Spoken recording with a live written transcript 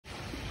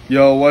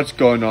Yo, what's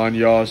going on,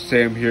 y'all?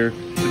 Sam here.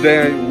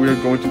 Today we're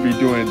going to be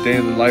doing a day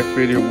in the life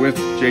video with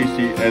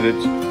JC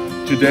Edits.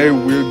 Today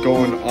we're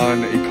going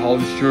on a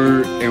college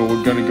tour and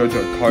we're going to go to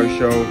a car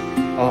show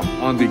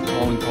on the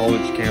Collin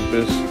College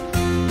campus.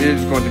 It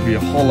is going to be a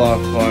whole lot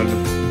of fun.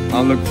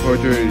 I'm looking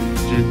forward to it.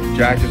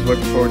 Jack is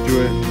looking forward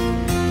to it.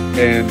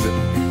 And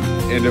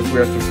if we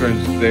have some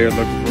friends, they're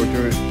looking forward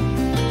to it.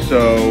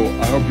 So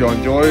I hope y'all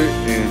enjoy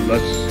and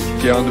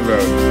let's get on the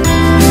road.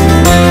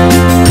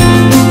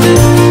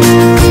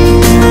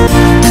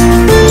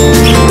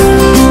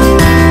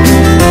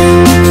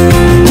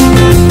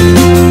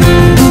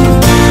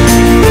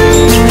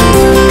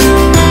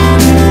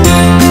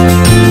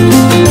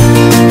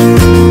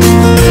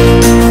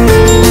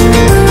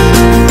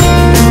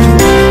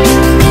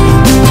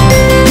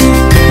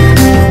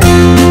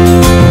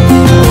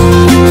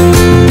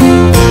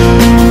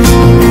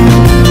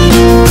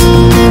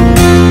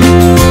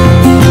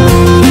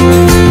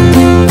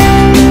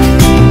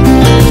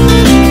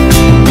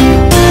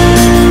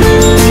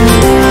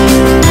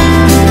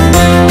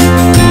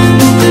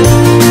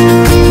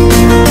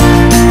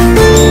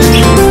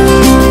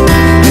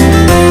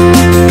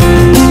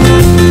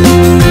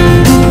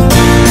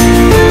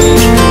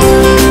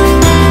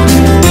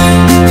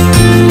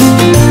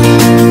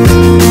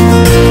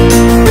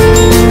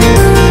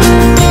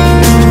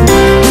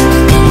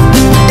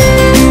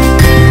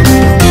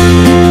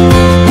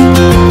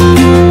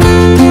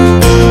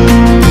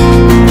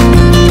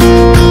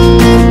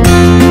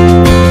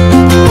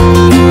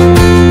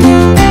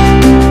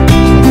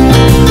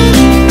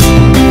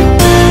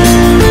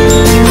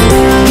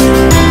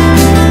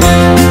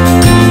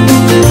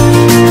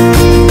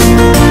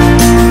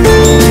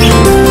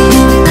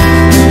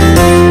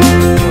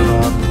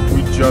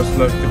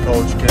 Left the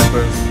college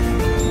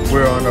campus.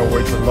 We're on our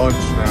way to lunch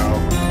now,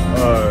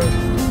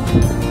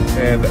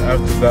 and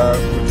after that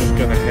we're just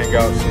gonna hang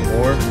out some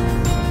more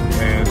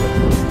and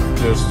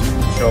just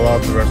chill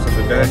out the rest of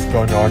the day. What's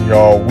going on,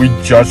 y'all? We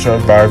just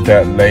arrived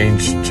at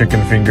Lane's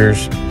Chicken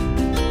Fingers.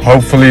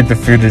 Hopefully the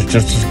food is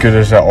just as good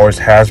as it always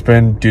has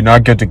been. Do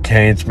not go to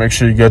Cane's, make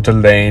sure you go to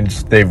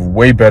Lane's. They have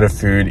way better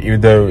food.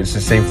 Even though it's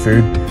the same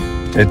food,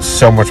 it's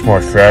so much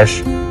more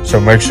fresh. So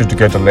make sure to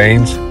go to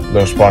Lane's.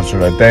 Little sponsor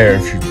right there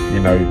if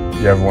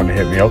you ever want to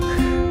hit me up.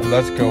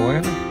 Let's go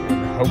in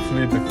and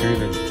hopefully the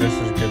food is just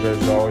as good as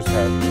it always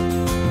has been.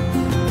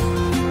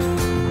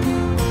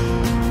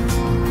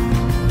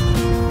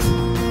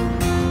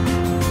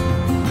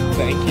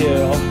 Thank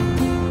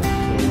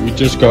you. We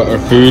just got our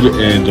food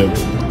and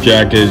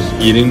Jack is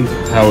eating.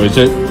 How is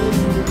it?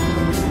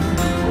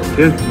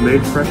 Good,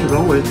 made fresh as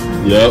always.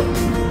 Yep.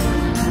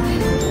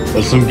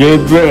 That's some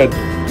good bread.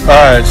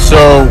 Alright,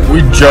 so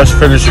we just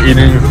finished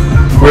eating.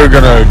 We're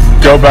gonna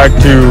go back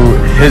to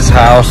his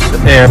house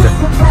and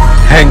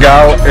hang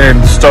out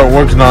and start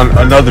working on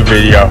another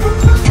video.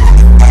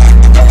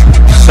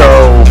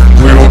 So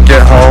we will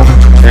get home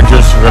and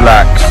just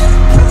relax.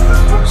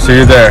 See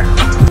you there.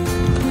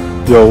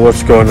 Yo,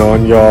 what's going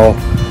on, y'all?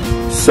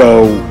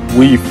 So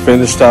we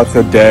finished out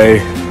the day.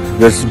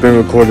 This has been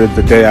recorded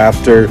the day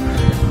after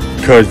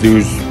because it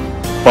was,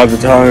 by the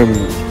time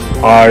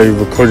I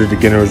recorded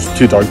again, it was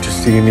too dark to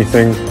see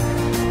anything.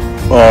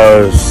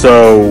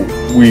 So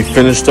we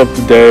finished up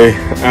the day.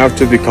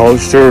 After the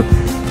college tour,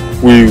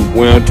 we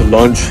went out to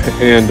lunch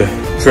and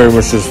pretty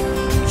much just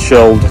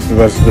chilled the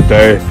rest of the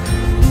day.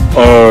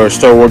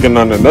 Started working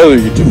on another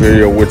YouTube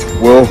video, which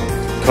will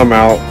come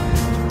out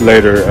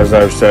later, as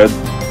I've said.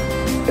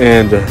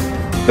 And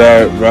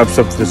that wraps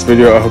up this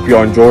video. I hope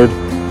y'all enjoyed.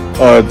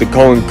 The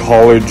Collin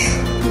College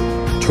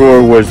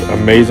tour was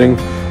amazing.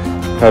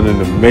 Had an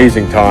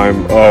amazing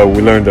time.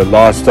 We learned a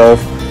lot of stuff.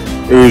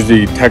 It was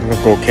the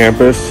technical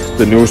campus,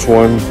 the newest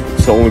one.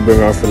 It's only been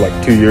around for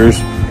like 2 years.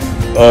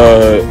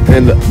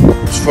 And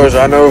as far as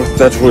I know,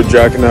 that's where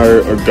Jack and I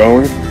are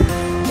going.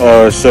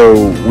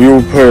 So we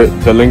will put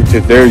the link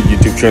to their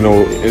YouTube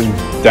channel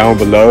down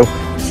below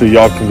so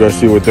y'all can go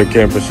see what their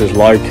campus is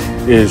like.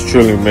 It is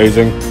truly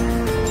amazing.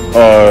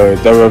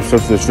 That wraps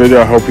up this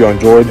video. I hope y'all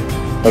enjoyed.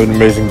 Have an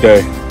amazing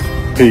day.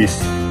 Peace.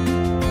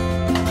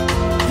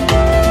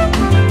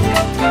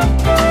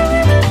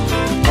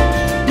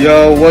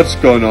 Yo, what's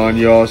going on,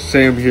 y'all?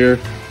 Sam here.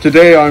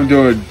 Today I'm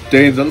doing a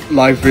day in the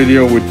life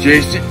video with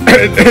JC.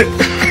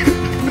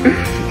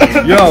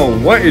 Yo,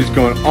 what is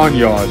going on,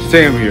 y'all?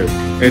 Sam here.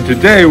 And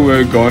today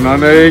we're going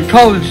on a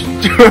college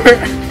tour.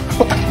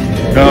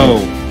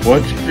 Yo,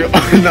 what's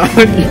going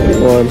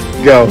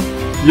on? Go.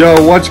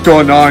 Yo, what's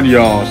going on,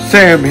 y'all?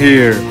 Sam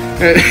here.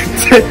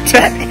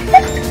 Today,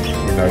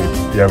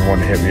 you ever want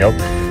to hit me up?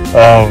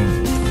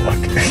 Fuck.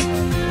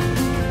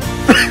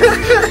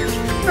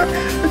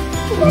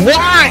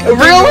 Why?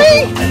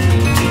 Really?